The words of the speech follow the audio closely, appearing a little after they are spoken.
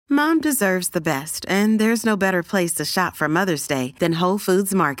Mom deserves the best, and there's no better place to shop for Mother's Day than Whole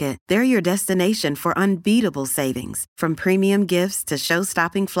Foods Market. They're your destination for unbeatable savings, from premium gifts to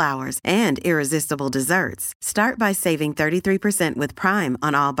show-stopping flowers and irresistible desserts. Start by saving 33% with Prime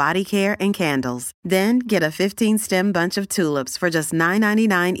on all body care and candles. Then get a 15-stem bunch of tulips for just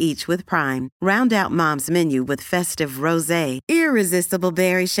 $9.99 each with Prime. Round out Mom's menu with festive rosé, irresistible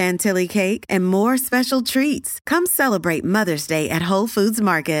berry chantilly cake, and more special treats. Come celebrate Mother's Day at Whole Foods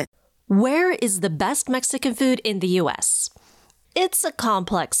Market. Where is the best Mexican food in the U.S.? It's a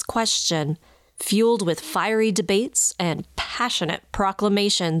complex question, fueled with fiery debates and passionate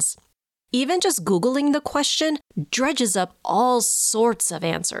proclamations. Even just Googling the question dredges up all sorts of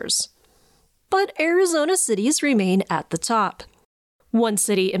answers. But Arizona cities remain at the top. One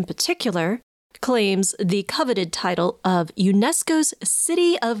city in particular claims the coveted title of UNESCO's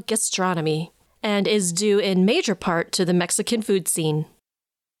City of Gastronomy and is due in major part to the Mexican food scene.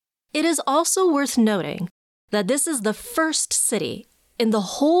 It is also worth noting that this is the first city in the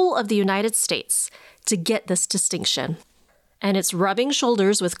whole of the United States to get this distinction, and it's rubbing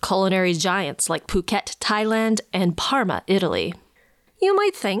shoulders with culinary giants like Phuket, Thailand, and Parma, Italy. You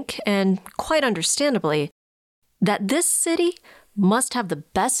might think, and quite understandably, that this city must have the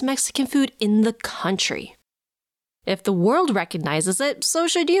best Mexican food in the country. If the world recognizes it, so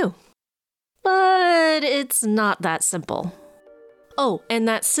should you. But it's not that simple. Oh, and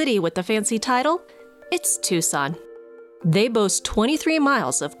that city with the fancy title? It's Tucson. They boast 23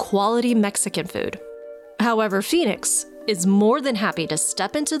 miles of quality Mexican food. However, Phoenix is more than happy to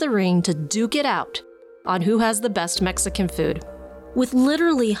step into the ring to duke it out on who has the best Mexican food. With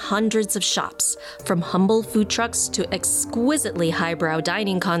literally hundreds of shops, from humble food trucks to exquisitely highbrow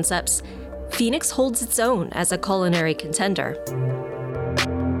dining concepts, Phoenix holds its own as a culinary contender.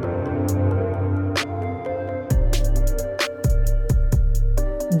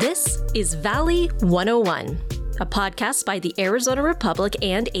 This is Valley 101, a podcast by the Arizona Republic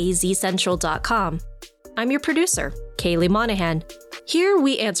and azcentral.com. I'm your producer, Kaylee Monahan. Here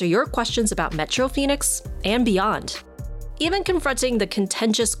we answer your questions about Metro Phoenix and beyond, even confronting the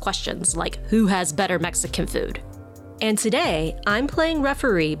contentious questions like who has better Mexican food. And today, I'm playing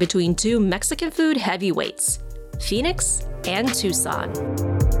referee between two Mexican food heavyweights, Phoenix and Tucson.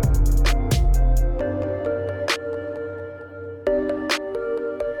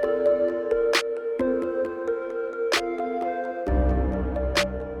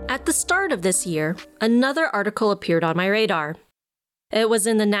 At the start of this year, another article appeared on my radar. It was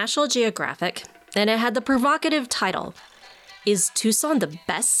in the National Geographic, and it had the provocative title, "Is Tucson the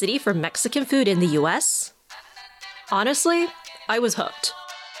best city for Mexican food in the US?" Honestly, I was hooked.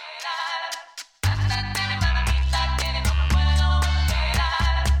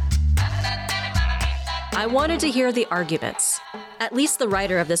 I wanted to hear the arguments. At least the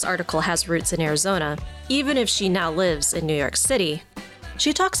writer of this article has roots in Arizona, even if she now lives in New York City.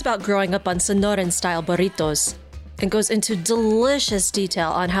 She talks about growing up on Sonoran-style burritos and goes into delicious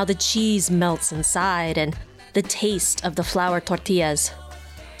detail on how the cheese melts inside and the taste of the flour tortillas.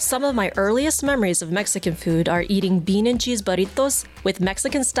 Some of my earliest memories of Mexican food are eating bean and cheese burritos with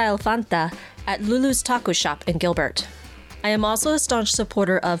Mexican-style Fanta at Lulu's Taco Shop in Gilbert. I am also a staunch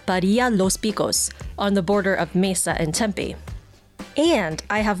supporter of Parrilla Los Picos on the border of Mesa and Tempe. And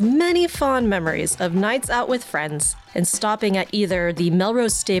I have many fond memories of nights out with friends and stopping at either the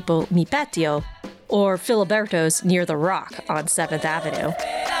Melrose staple Mi Patio or Filiberto's near The Rock on 7th Avenue.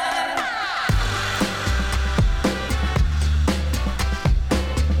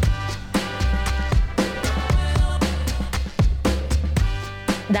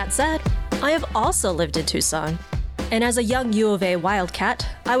 That said, I have also lived in Tucson. And as a young U of A wildcat,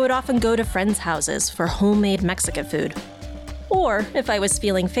 I would often go to friends' houses for homemade Mexican food. Or, if I was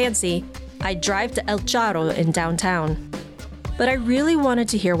feeling fancy, I'd drive to El Charro in downtown. But I really wanted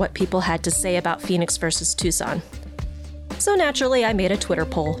to hear what people had to say about Phoenix versus Tucson. So naturally, I made a Twitter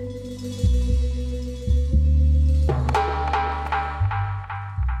poll.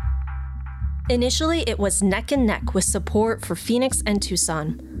 Initially, it was neck and neck with support for Phoenix and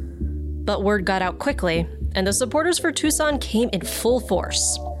Tucson. But word got out quickly, and the supporters for Tucson came in full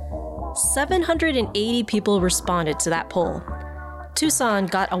force. 780 people responded to that poll. Tucson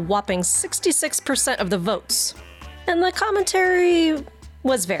got a whopping 66% of the votes, and the commentary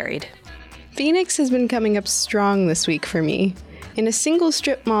was varied. Phoenix has been coming up strong this week for me. In a single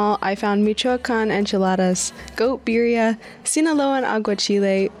strip mall, I found Michoacan enchiladas, goat birria, Sinaloan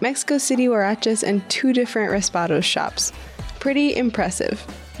aguachile, Mexico City huaraches, and 2 different raspados shops. Pretty impressive.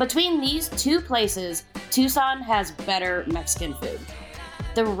 Between these 2 places, Tucson has better Mexican food.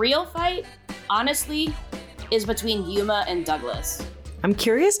 The real fight, honestly, is between Yuma and Douglas. I'm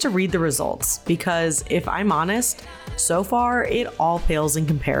curious to read the results because if I'm honest, so far it all pales in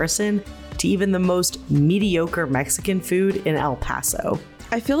comparison to even the most mediocre Mexican food in El Paso.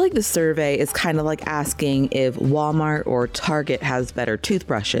 I feel like the survey is kind of like asking if Walmart or Target has better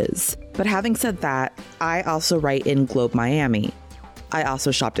toothbrushes. But having said that, I also write in Globe Miami. I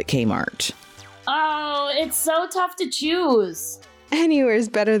also shopped at Kmart. Oh, it's so tough to choose. Anywhere's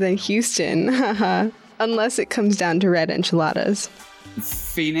better than Houston, haha. Unless it comes down to red enchiladas.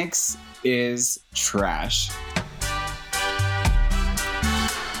 Phoenix is trash.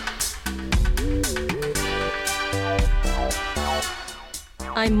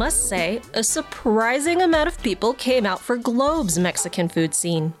 I must say, a surprising amount of people came out for Globe's Mexican food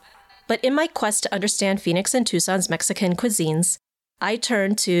scene. But in my quest to understand Phoenix and Tucson's Mexican cuisines, I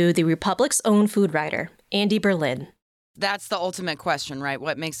turned to the Republic's own food writer, Andy Berlin. That's the ultimate question, right?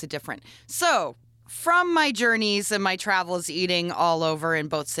 What makes it different? So, from my journeys and my travels eating all over in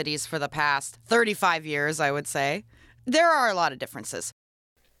both cities for the past 35 years, I would say, there are a lot of differences.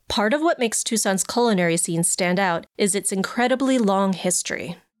 Part of what makes Tucson's culinary scene stand out is its incredibly long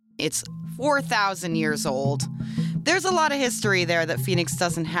history. It's 4,000 years old. There's a lot of history there that Phoenix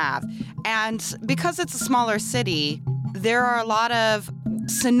doesn't have. And because it's a smaller city, there are a lot of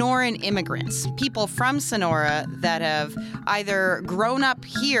Sonoran immigrants, people from Sonora that have either grown up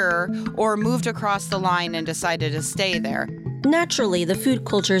here or moved across the line and decided to stay there. Naturally, the food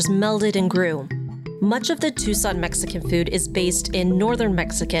cultures melded and grew. Much of the Tucson Mexican food is based in northern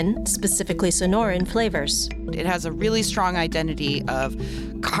Mexican, specifically Sonoran, flavors. It has a really strong identity of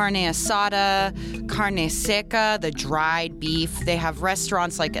carne asada, carne seca, the dried beef. They have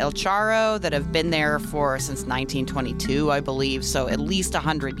restaurants like El Charro that have been there since 1922, I believe, so at least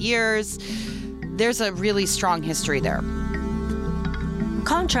 100 years. There's a really strong history there.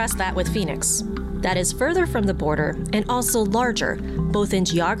 Contrast that with Phoenix. That is further from the border and also larger, both in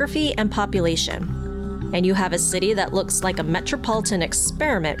geography and population. And you have a city that looks like a metropolitan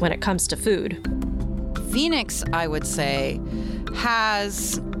experiment when it comes to food. Phoenix, I would say,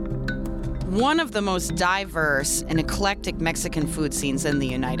 has one of the most diverse and eclectic Mexican food scenes in the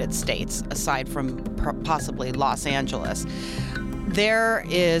United States, aside from possibly Los Angeles. There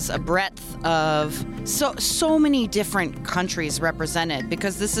is a breadth of so many different countries represented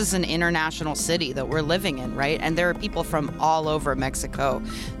because this is an international city that we're living in, right? And there are people from all over Mexico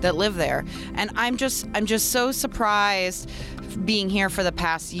that live there. And I'm just so surprised being here for the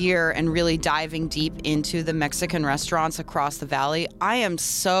past year and really diving deep into the Mexican restaurants across the valley. I am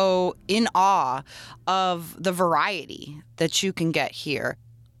so in awe of the variety that you can get here.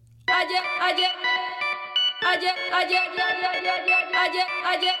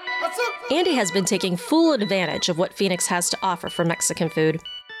 Andy has been taking full advantage of what Phoenix has to offer for Mexican food.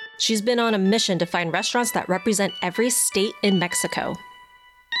 She's been on a mission to find restaurants that represent every state in Mexico.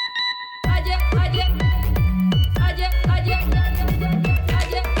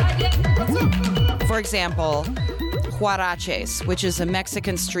 For example, huaraches, which is a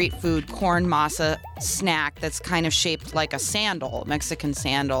Mexican street food corn masa snack that's kind of shaped like a sandal, Mexican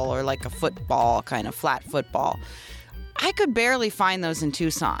sandal, or like a football, kind of flat football. I could barely find those in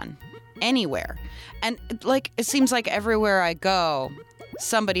Tucson, anywhere. And it seems like everywhere I go,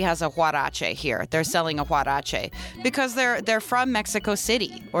 somebody has a huarache here. They're selling a huarache because they're from Mexico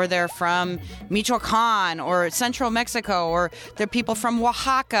City, or they're from Michoacan or Central Mexico, or they're people from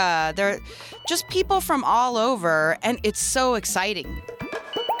Oaxaca. They're just people from all over, and it's so exciting.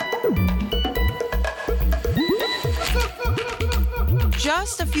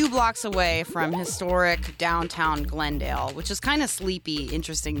 Just a few blocks away from historic downtown Glendale, which is kind of sleepy,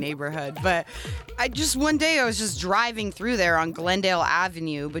 interesting neighborhood. But one day I was just driving through there on Glendale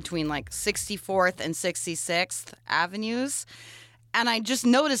Avenue between 64th and 66th Avenues. And I just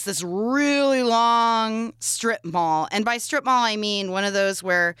noticed this really long strip mall. And by strip mall, I mean one of those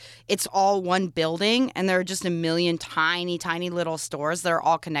where it's all one building and there are just a million tiny, tiny little stores that are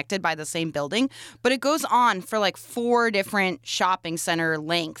all connected by the same building. But it goes on for 4 different shopping center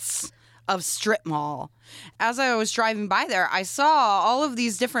lengths of strip mall. As I was driving by there, I saw all of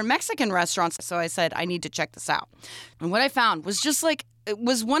these different Mexican restaurants. So I said, I need to check this out. And what I found was just it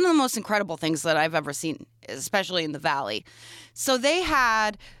was one of the most incredible things that I've ever seen, especially in the Valley. So they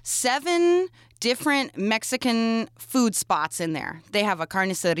had 7 different Mexican food spots in there. They have a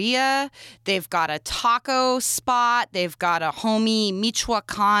carniceria, they've got a taco spot, they've got a homey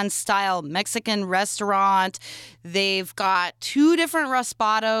Michoacan-style Mexican restaurant, they've got 2 different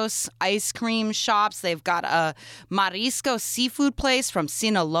raspados ice cream shops, they've got a marisco seafood place from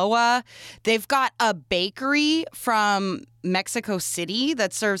Sinaloa, they've got a bakery from Mexico City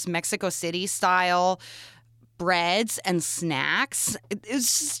that serves Mexico City-style breads and snacks.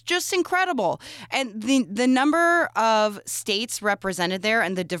 It's just incredible. And the number of states represented there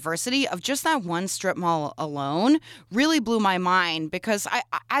and the diversity of just that one strip mall alone really blew my mind, because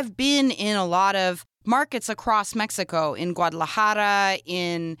I've been in a lot of markets across Mexico, in Guadalajara,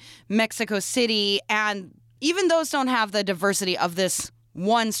 in Mexico City, and even those don't have the diversity of this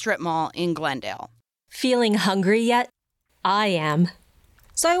one strip mall in Glendale. Feeling hungry yet? I am.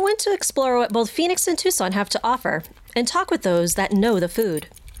 So I went to explore what both Phoenix and Tucson have to offer and talk with those that know the food.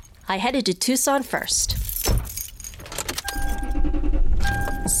 I headed to Tucson first.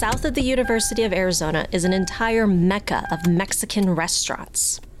 South of the University of Arizona is an entire mecca of Mexican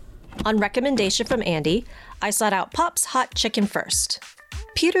restaurants. On recommendation from Andy, I sought out Pop's Hot Chicken first.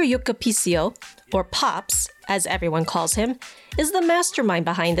 Peter Yucapicio, or Pops, as everyone calls him, is the mastermind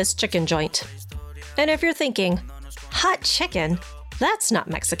behind this chicken joint. And if you're thinking, hot chicken? That's not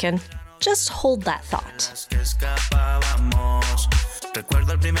Mexican. Just hold that thought.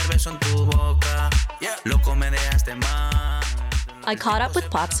 I caught up with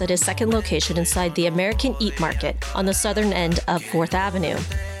Pops at his second location inside the American Eat Market on the southern end of 4th Avenue.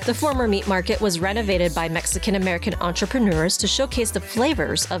 The former meat market was renovated by Mexican-American entrepreneurs to showcase the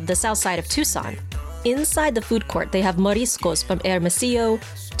flavors of the south side of Tucson. Inside the food court, they have mariscos from Hermosillo,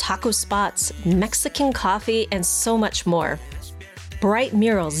 taco spots, Mexican coffee, and so much more. Bright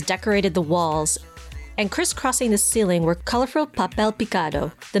murals decorated the walls, and crisscrossing the ceiling were colorful papel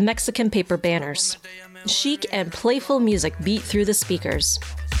picado, the Mexican paper banners. Chic and playful music beat through the speakers.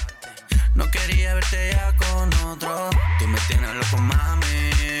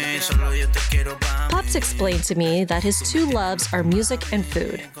 Pops explained to me that his two loves are music and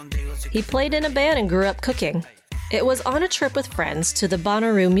food. He played in a band and grew up cooking. It was on a trip with friends to the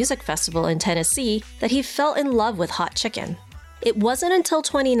Bonnaroo Music Festival in Tennessee that he fell in love with hot chicken. It wasn't until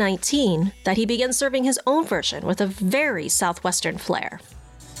 2019 that he began serving his own version with a very southwestern flair.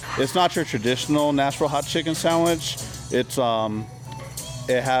 It's not your traditional Nashville hot chicken sandwich. It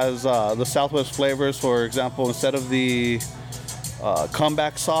has the Southwest flavors. For example, instead of the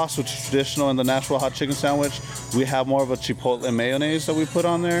comeback sauce, which is traditional in the Nashville hot chicken sandwich, we have more of a chipotle mayonnaise that we put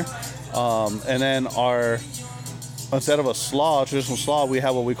on there. And then instead of a traditional slaw, we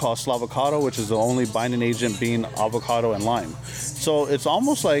have what we call slavocado, which is the only binding agent being avocado and lime. So it's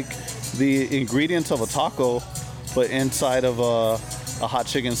almost like the ingredients of a taco, but inside of a hot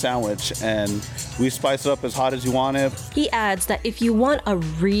chicken sandwich, and we spice it up as hot as you want it. He adds that if you want a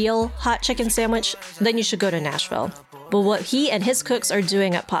real hot chicken sandwich, then you should go to Nashville. But what he and his cooks are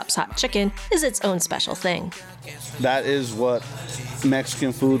doing at Pop's Hot Chicken is its own special thing. That is what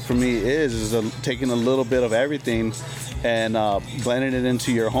Mexican food for me is taking a little bit of everything and blending it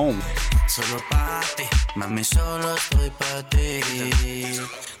into your home.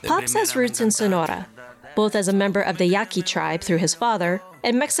 Pops has roots in Sonora, both as a member of the Yaqui tribe through his father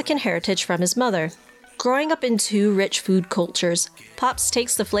and Mexican heritage from his mother. Growing up in two rich food cultures, Pops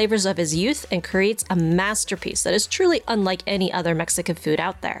takes the flavors of his youth and creates a masterpiece that is truly unlike any other Mexican food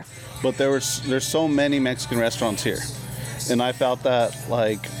out there. But there's so many Mexican restaurants here. And I felt that,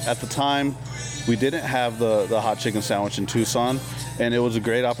 like, at the time, we didn't have the hot chicken sandwich in Tucson. And it was a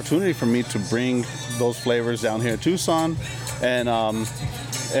great opportunity for me to bring those flavors down here in Tucson and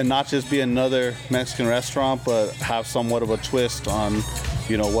not just be another Mexican restaurant, but have somewhat of a twist on,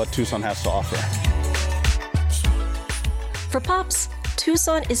 what Tucson has to offer. For Pops,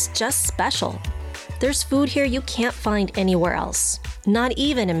 Tucson is just special. There's food here you can't find anywhere else, not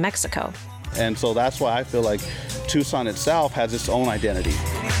even in Mexico. And so that's why I feel like Tucson itself has its own identity.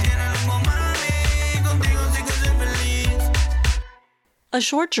 A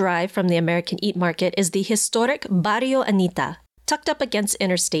short drive from the American Eat Market is the historic Barrio Anita. Tucked up against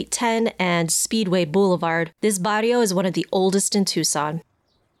Interstate 10 and Speedway Boulevard, this barrio is one of the oldest in Tucson.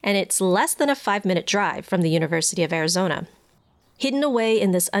 And it's less than a 5-minute drive from the University of Arizona. Hidden away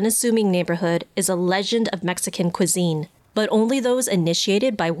in this unassuming neighborhood is a legend of Mexican cuisine, but only those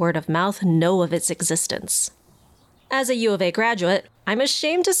initiated by word of mouth know of its existence. As a U of A graduate, I'm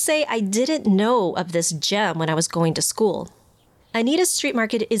ashamed to say I didn't know of this gem when I was going to school. Anita's street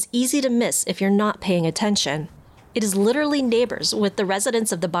market is easy to miss if you're not paying attention. It is literally neighbors with the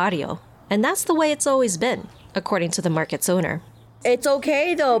residents of the barrio, and that's the way it's always been, according to the market's owner. It's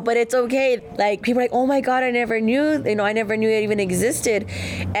okay though, but it's okay. Like, people are like, oh my God, I never knew it even existed.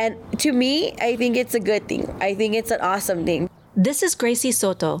 And to me, I think it's a good thing. I think it's an awesome thing. This is Gracie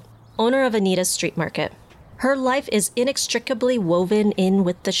Soto, owner of Anita's Street Market. Her life is inextricably woven in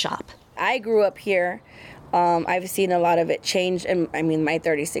with the shop. I grew up here. I've seen a lot of it change in, my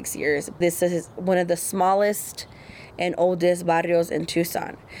 36 years. This is one of the smallest and oldest barrios in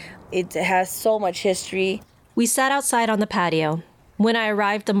Tucson. It has so much history. We sat outside on the patio. When I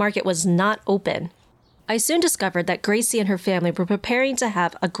arrived, the market was not open. I soon discovered that Gracie and her family were preparing to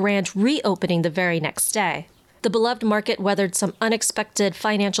have a grand reopening the very next day. The beloved market weathered some unexpected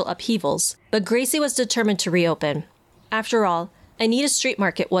financial upheavals, but Gracie was determined to reopen. After all, Anita Street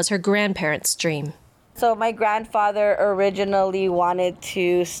Market was her grandparents' dream. So my grandfather originally wanted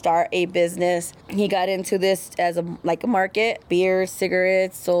to start a business. He got into this as a market, beer,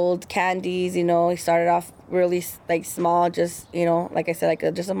 cigarettes, sold candies, He started off really small, just, like I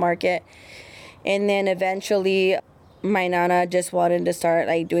said, just a market. And then eventually my nana just wanted to start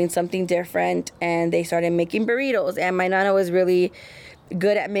doing something different, and they started making burritos. And my nana was really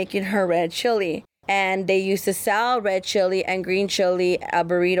good at making her red chili. And they used to sell red chili and green chili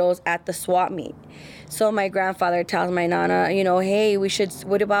burritos at the swap meet. So my grandfather tells my nana, hey,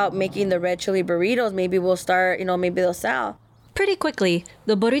 what about making the red chili burritos? Maybe we'll start, maybe they'll sell. Pretty quickly,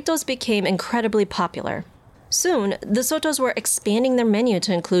 the burritos became incredibly popular. Soon, the Sotos were expanding their menu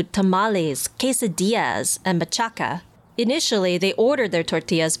to include tamales, quesadillas, and machaca. Initially, they ordered their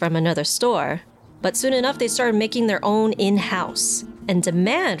tortillas from another store, but soon enough they started making their own in-house, and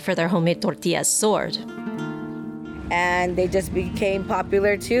demand for their homemade tortillas soared. And they just became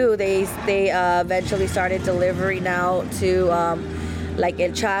popular too. They eventually started delivering out to El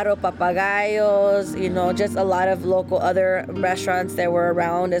Charro, Papagayos, just a lot of local other restaurants that were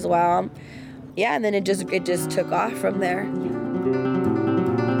around as well. Yeah, and then it just took off from there.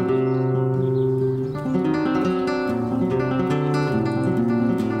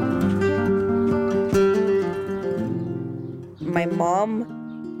 My mom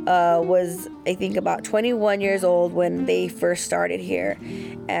was, I think, about 21 years old when they first started here.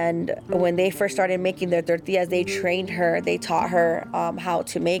 And when they first started making their tortillas, they trained her, they taught her how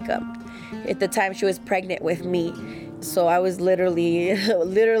to make them. At the time, she was pregnant with me. So I was literally, here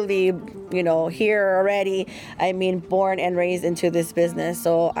already. Born and raised into this business.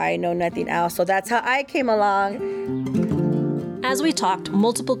 So I know nothing else. So that's how I came along. As we talked,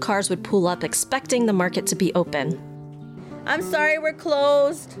 multiple cars would pull up expecting the market to be open. I'm sorry, we're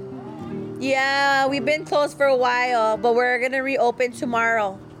closed. Yeah, we've been closed for a while, but we're going to reopen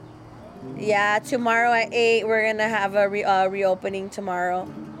tomorrow. Yeah, tomorrow at 8, we're going to have a reopening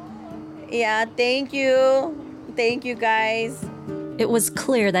tomorrow. Yeah, thank you. Thank you, guys. It was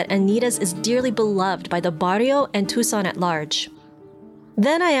clear that Anita's is dearly beloved by the barrio and Tucson at large.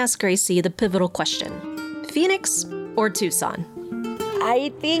 Then I asked Gracie the pivotal question: Phoenix or Tucson?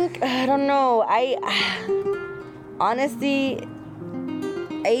 I don't know. Honestly,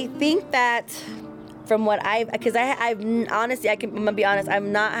 I think that from what I'm gonna be honest,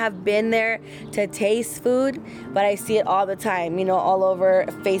 I'm not have been there to taste food, but I see it all the time, all over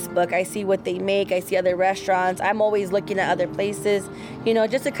Facebook. I see what they make, I see other restaurants. I'm always looking at other places,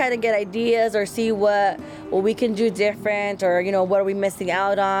 just to kind of get ideas or see what we can do different, or, what are we missing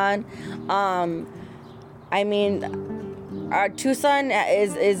out on. Our Tucson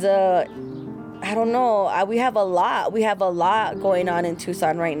is a, I don't know. We have a lot. We have a lot going on in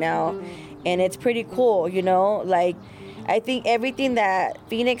Tucson right now, and it's pretty cool. I think everything that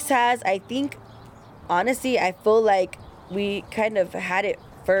Phoenix has, honestly, I feel like we kind of had it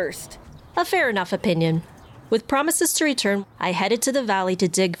first. A fair enough opinion. With promises to return, I headed to the valley to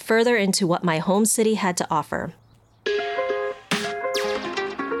dig further into what my home city had to offer.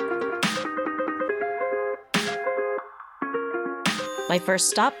 My first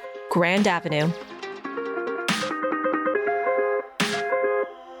stop, Grand Avenue.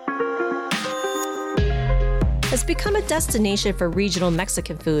 It's become a destination for regional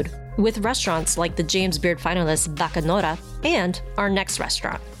Mexican food, with restaurants like the James Beard finalist Bacanora and our next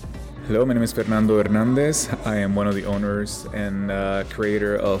restaurant. Hello, my name is Fernando Hernandez. I am one of the owners and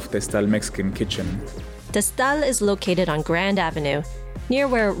creator of Testal Mexican Kitchen. Testal is located on Grand Avenue, near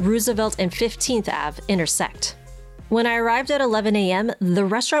where Roosevelt and 15th Ave intersect. When I arrived at 11 a.m., the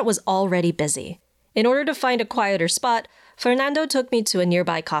restaurant was already busy. In order to find a quieter spot, Fernando took me to a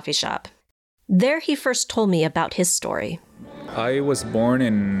nearby coffee shop. There he first told me about his story. I was born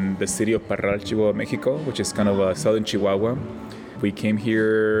in the city of Parral, Chihuahua, Mexico, which is kind of southern Chihuahua. We came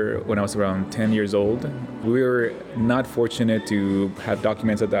here when I was around 10 years old. We were not fortunate to have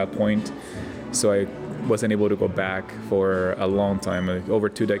documents at that point, so I wasn't able to go back for a long time, over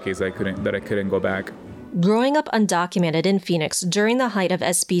 2 decades I couldn't go back. Growing up undocumented in Phoenix during the height of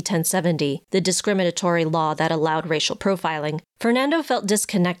SB 1070, the discriminatory law that allowed racial profiling, Fernando felt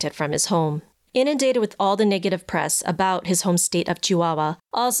disconnected from his home. Inundated with all the negative press about his home state of Chihuahua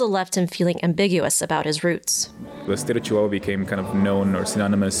also left him feeling ambiguous about his roots. The state of Chihuahua became kind of known or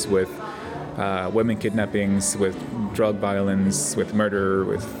synonymous with women kidnappings, with drug violence, with murder,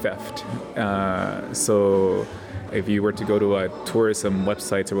 with theft. So if you were to go to tourism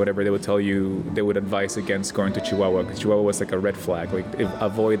websites or whatever, they would advise against going to Chihuahua, because Chihuahua was like a red flag, like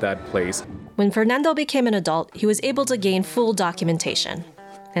avoid that place. When Fernando became an adult, he was able to gain full documentation.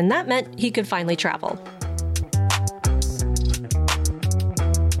 And that meant he could finally travel.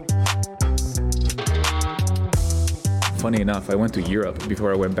 Funny enough, I went to Europe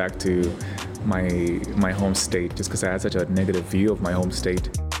before I went back to my home state, just because I had such a negative view of my home state.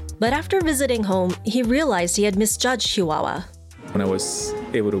 But after visiting home, he realized he had misjudged Chihuahua. When I was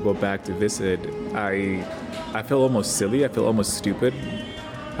able to go back to visit, I felt almost silly, I felt almost stupid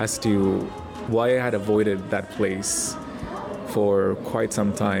as to why I had avoided that place for quite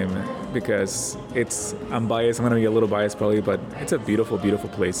some time, because I'm biased, I'm gonna be a little biased probably, but it's a beautiful, beautiful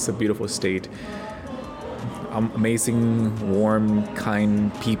place, it's a beautiful state. Amazing, warm,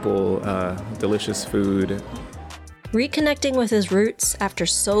 kind people, delicious food. Reconnecting with his roots after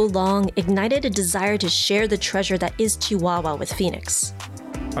so long ignited a desire to share the treasure that is Chihuahua with Phoenix.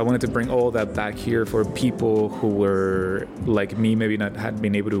 I wanted to bring all that back here for people who were like me, maybe not had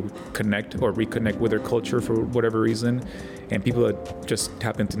been able to connect or reconnect with their culture for whatever reason, and people that just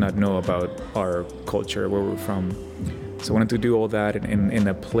happen to not know about our culture, where we're from. So I wanted to do all that in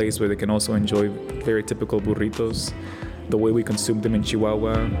a place where they can also enjoy very typical burritos, the way we consume them in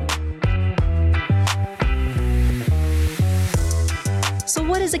Chihuahua. So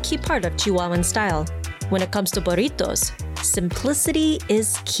what is a key part of Chihuahuan style? When it comes to burritos, simplicity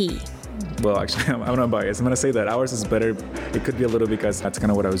is key. Well, actually, I'm not biased. I'm going to say that ours is better. It could be a little because that's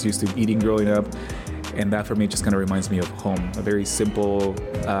kind of what I was used to eating growing up. And that for me just kind of reminds me of home. A very simple,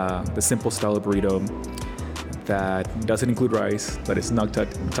 the simple style of burrito that doesn't include rice, that is not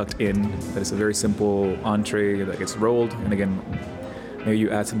tucked in, that is a very simple entree that gets rolled. And again, maybe you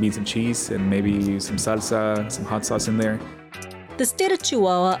add some beans and cheese and maybe some salsa, some hot sauce in there. The state of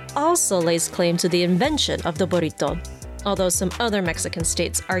Chihuahua also lays claim to the invention of the burrito, although some other Mexican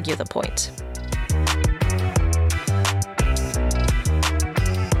states argue the point.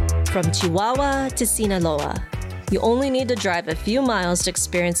 From Chihuahua to Sinaloa, you only need to drive a few miles to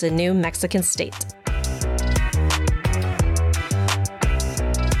experience a new Mexican state.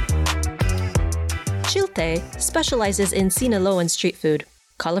 Chiltay specializes in Sinaloan street food.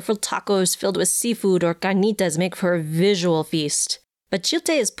 Colorful tacos filled with seafood or carnitas make for a visual feast. But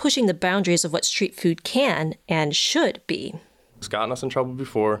Chiltay is pushing the boundaries of what street food can and should be. It's gotten us in trouble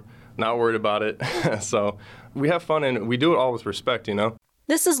before, not worried about it. So we have fun and we do it all with respect, you know?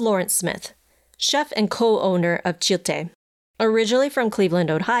 This is Lawrence Smith, chef and co-owner of Chiltay. Originally from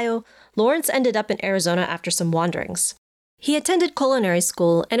Cleveland, Ohio, Lawrence ended up in Arizona after some wanderings. He attended culinary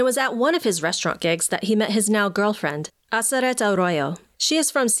school, and it was at one of his restaurant gigs that he met his now girlfriend, Azaret Arroyo. She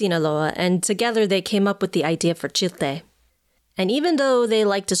is from Sinaloa, and together they came up with the idea for Chiltay. And even though they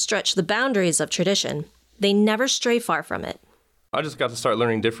like to stretch the boundaries of tradition, they never stray far from it. I just got to start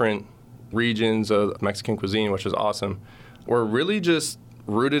learning different regions of Mexican cuisine, which is awesome. We're really just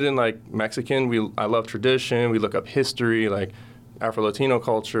rooted in like Mexican. I love tradition. We look up history, like Afro-Latino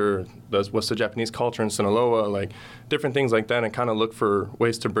culture, what's the Japanese culture in Sinaloa, like different things like that, and kind of look for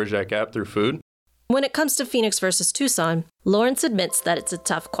ways to bridge that gap through food. When it comes to Phoenix versus Tucson, Lawrence admits that it's a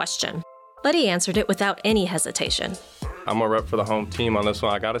tough question, but he answered it without any hesitation. I'm a rep for the home team on this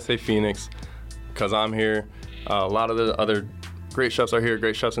one. I gotta say Phoenix, because I'm here. A lot of the other great chefs are here,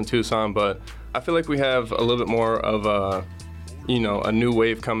 great chefs in Tucson, but I feel like we have a little bit more of a new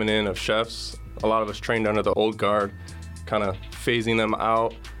wave coming in of chefs. A lot of us trained under the old guard, kind of phasing them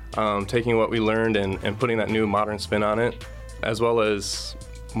out, taking what we learned and putting that new modern spin on it, as well as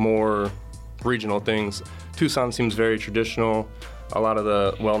more regional things. Tucson seems very traditional. A lot of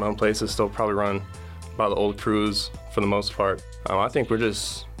the well-known places still probably run by the old crews for the most part. I think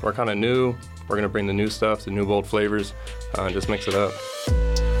we're kind of new. We're gonna bring the new stuff, the new bold flavors, and just mix it up.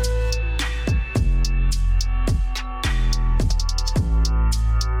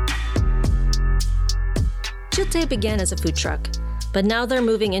 Chiltay began as a food truck, but now they're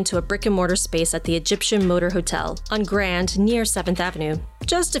moving into a brick-and-mortar space at the Egyptian Motor Hotel on Grand near 7th Avenue,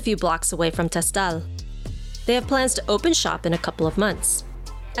 just a few blocks away from Testal. They have plans to open shop in a couple of months.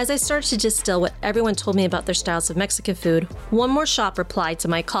 As I started to distill what everyone told me about their styles of Mexican food, one more shop replied to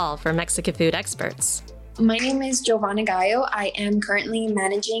my call for Mexican food experts. My name is Giovanna Gallo. I am currently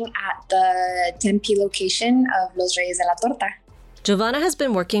managing at the Tempe location of Los Reyes de la Torta. Giovanna has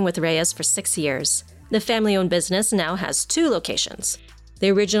been working with Reyes for 6 years. The family-owned business now has 2 locations, the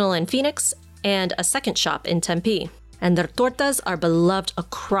original in Phoenix and a second shop in Tempe, and their tortas are beloved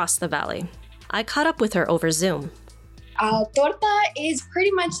across the valley. I caught up with her over Zoom. Torta is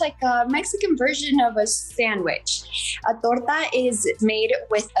pretty much like a Mexican version of a sandwich. A torta is made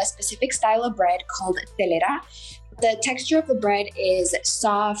with a specific style of bread called telera. The texture of the bread is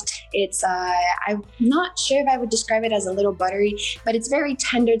soft. It's, I'm not sure if I would describe it as a little buttery, but it's very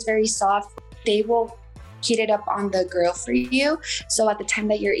tender, it's very soft. They will heat it up on the grill for you. So at the time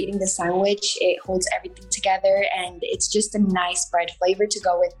that you're eating the sandwich, it holds everything together, and it's just a nice bread flavor to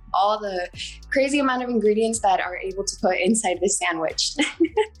go with all the crazy amount of ingredients that are able to put inside the sandwich.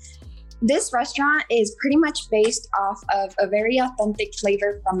 This restaurant is pretty much based off of a very authentic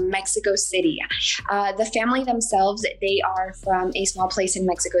flavor from Mexico City. The family themselves, they are from a small place in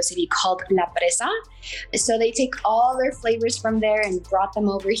Mexico City called La Presa. So they take all their flavors from there and brought them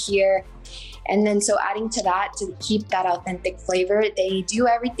over here. And then so adding to that, to keep that authentic flavor, they do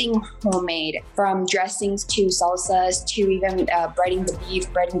everything homemade, from dressings to salsas to even breading the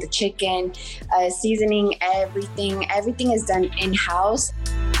beef, breading the chicken, seasoning everything. Everything is done in-house.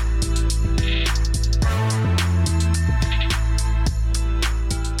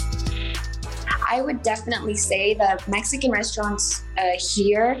 I would definitely say the Mexican restaurants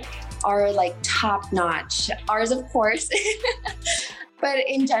here are like top notch. Ours, of course. But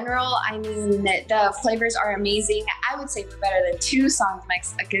in general, I mean, the flavors are amazing. I would say we're better than Tucson's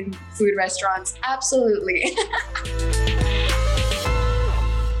Mexican food restaurants. Absolutely.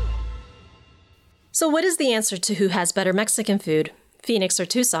 So what is the answer to who has better Mexican food, Phoenix or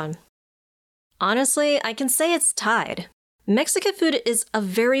Tucson? Honestly, I can say it's tied. Mexican food is a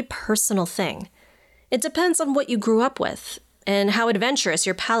very personal thing. It depends on what you grew up with and how adventurous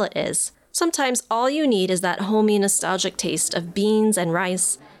your palate is. Sometimes all you need is that homey, nostalgic taste of beans and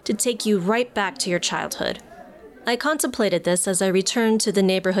rice to take you right back to your childhood. I contemplated this as I returned to the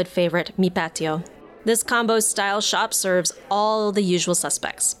neighborhood favorite, Mi Patio. This combo-style shop serves all the usual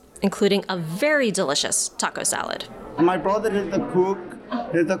suspects, including a very delicious taco salad. My brother is the cook.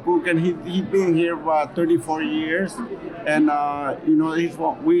 And he's been here for 34 years. And,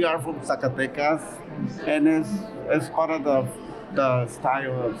 we are from Zacatecas. And it's part of the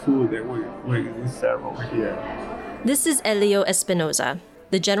style of food that we serve over here. This is Elio Espinoza,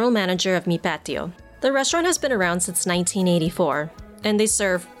 the general manager of Mi Patio. The restaurant has been around since 1984, and they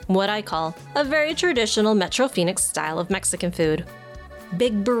serve what I call a very traditional Metro Phoenix style of Mexican food.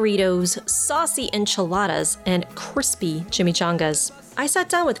 Big burritos, saucy enchiladas, and crispy chimichangas. I sat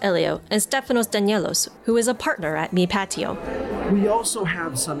down with Elio and Stefanos Danielos, who is a partner at Mi Patio. We also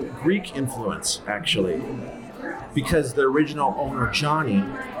have some Greek influence, actually, because the original owner, Johnny,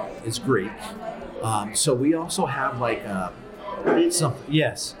 is Greek. So we also have like a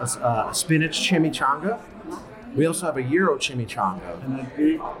spinach chimichanga. We also have a Euro chimichanga. And a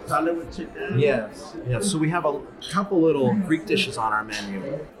Greek salad with chicken. Yes. So we have a couple little Greek dishes on our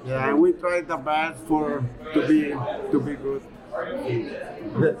menu. Yeah, we try the best to be good.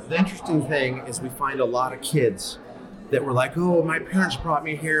 The interesting thing is we find a lot of kids that were like, oh, my parents brought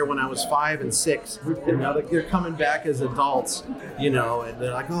me here when I was 5 and 6. And now they're coming back as adults, and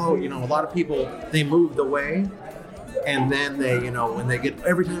they're like, oh, a lot of people, they moved away. And then they, when they get,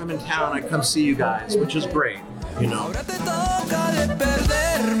 every time I'm in town, I come see you guys, which is great,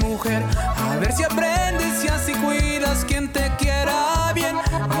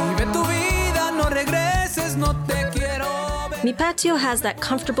 Mi Patio has that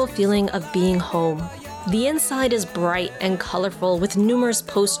comfortable feeling of being home. The inside is bright and colorful with numerous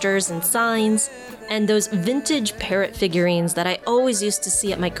posters and signs, and those vintage parrot figurines that I always used to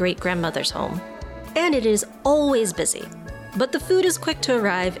see at my great-grandmother's home. And it is always busy. But the food is quick to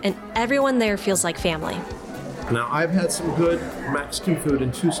arrive, and everyone there feels like family. Now, I've had some good Mexican food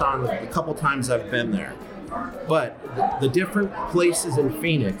in Tucson a couple times I've been there. But the different places in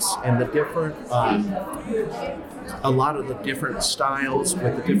Phoenix and the different, a lot of the different styles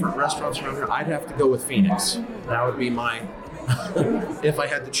with the different restaurants around here, I'd have to go with Phoenix. That would be my, if I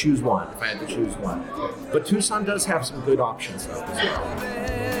had to choose one. But Tucson does have some good options though as well.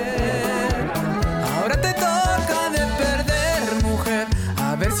 Ahora te toca de perder, mujer.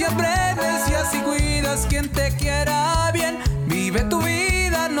 A ver si aprendes y así cuidas quien te quiera bien. Vive tu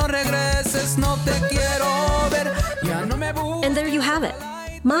vida, no regreses, no te quiero ver. Ya no me busques. And there you have it.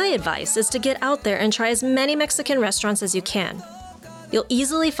 My advice is to get out there and try as many Mexican restaurants as you can. You'll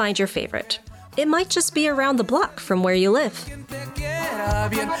easily find your favorite. It might just be around the block from where you live.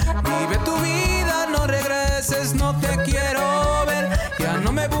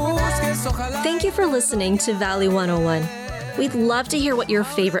 Thank you for listening to Valley 101. We'd love to hear what your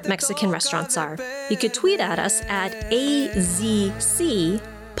favorite Mexican restaurants are. You could tweet at us at AZC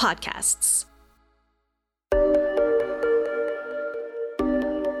Podcasts.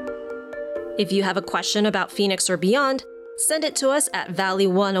 If you have a question about Phoenix or beyond, send it to us at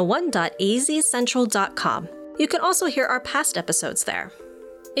valley101.azcentral.com. You can also hear our past episodes there.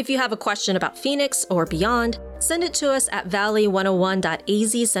 If you have a question about Phoenix or beyond, send it to us at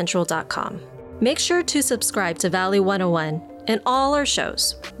valley101.azcentral.com. Make sure to subscribe to Valley 101 and all our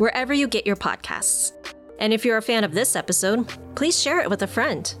shows, wherever you get your podcasts. And if you're a fan of this episode, please share it with a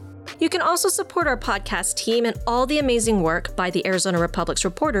friend. You can also support our podcast team and all the amazing work by the Arizona Republic's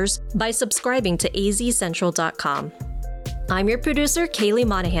reporters by subscribing to azcentral.com. I'm your producer, Kaylee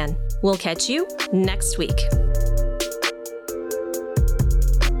Monahan. We'll catch you next week.